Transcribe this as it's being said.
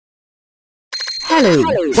Hello,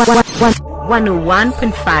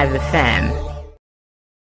 101.5 FM.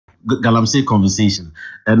 Galamsey conversation.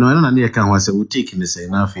 No, I don't know can we take in the same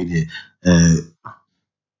enough idea.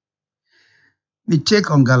 Me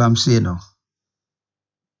take on Galamsey no.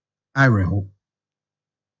 I hope.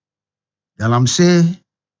 Galamsey,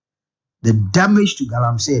 the damage to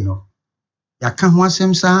Galamsey no. Ya can want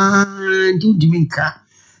some sign do diminka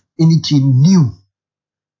anything new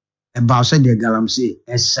about say the Galamsey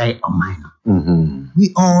essay or minor.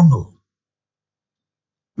 We all know.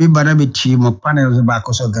 We better be team of panels about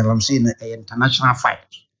because of Galamsey in an international fight.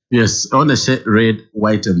 Yes, on the set red,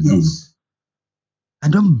 white, and blue. Yes. I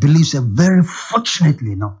don't believe so. Very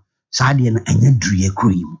fortunately, no. Sadi and Dream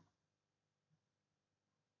cream.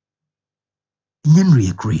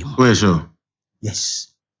 Dream cream. Where sure?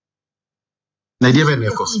 Yes. Nadia be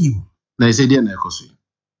nekos. Na say dia nekos.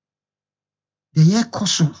 The year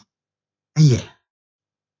koso. Aye.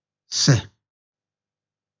 Say.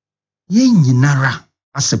 Ye nyinara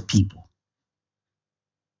as a people.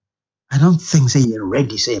 I don't think say you're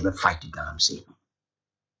ready say ever fight the Galamsey.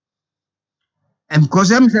 And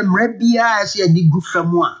because I'm from Rebia, I see a dig good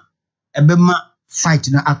from one. A bema fight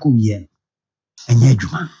na ako ye. And ye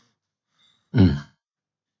juma.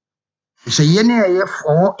 So ye ne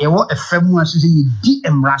for a what a family say ye di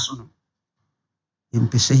embrason.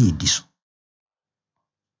 Yempe say ye diso.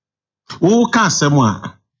 Who can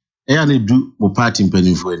someone? I do mo party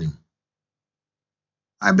penny for him.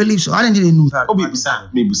 I believe so. I didn't know that. Oh, maybe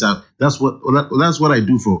sir. That's what I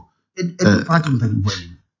do for. Party penny for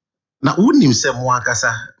him. Now, wouldn't you say more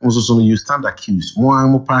kasa? Also, you stand accused.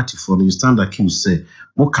 More party for you stand accused. Say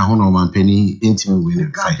more kahuna man penny intimate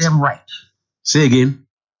winning. Goddamn right. Say again.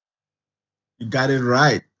 You got it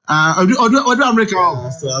right. Odo America.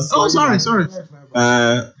 Oh, sorry.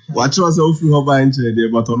 What was the offer of buying today?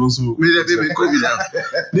 But also,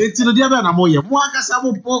 Me tino dia be na moye. Mo akasa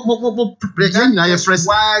mo president na fresh.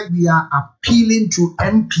 Why we are appealing to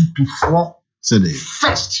NPP for Today.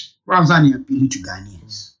 first rather than appealing to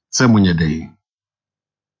Ghanaians. Say munye dey.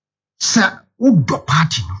 Sir, who do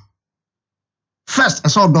party no? First, I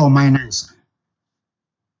saw the minors.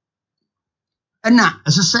 And now,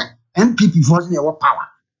 as I said, NPP for their power.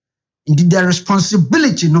 Indeed, their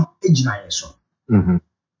responsibility no ejina yeso.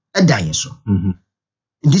 Eda yeso.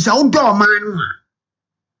 This outdoor man.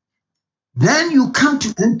 Then you come to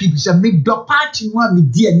NPP say make the party one me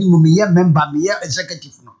dear ni me ye member me ye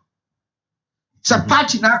executive no. So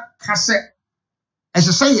party na kase as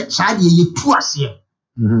I say say ye tu ase.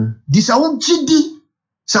 This out gidi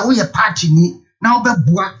say we party ni na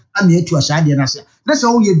obeboa am ye tu ase ade na say. Na say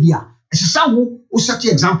we bia as say wo set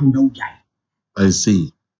example na wo jai. I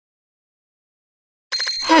see.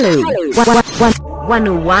 Hello,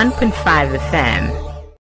 101.5 FM.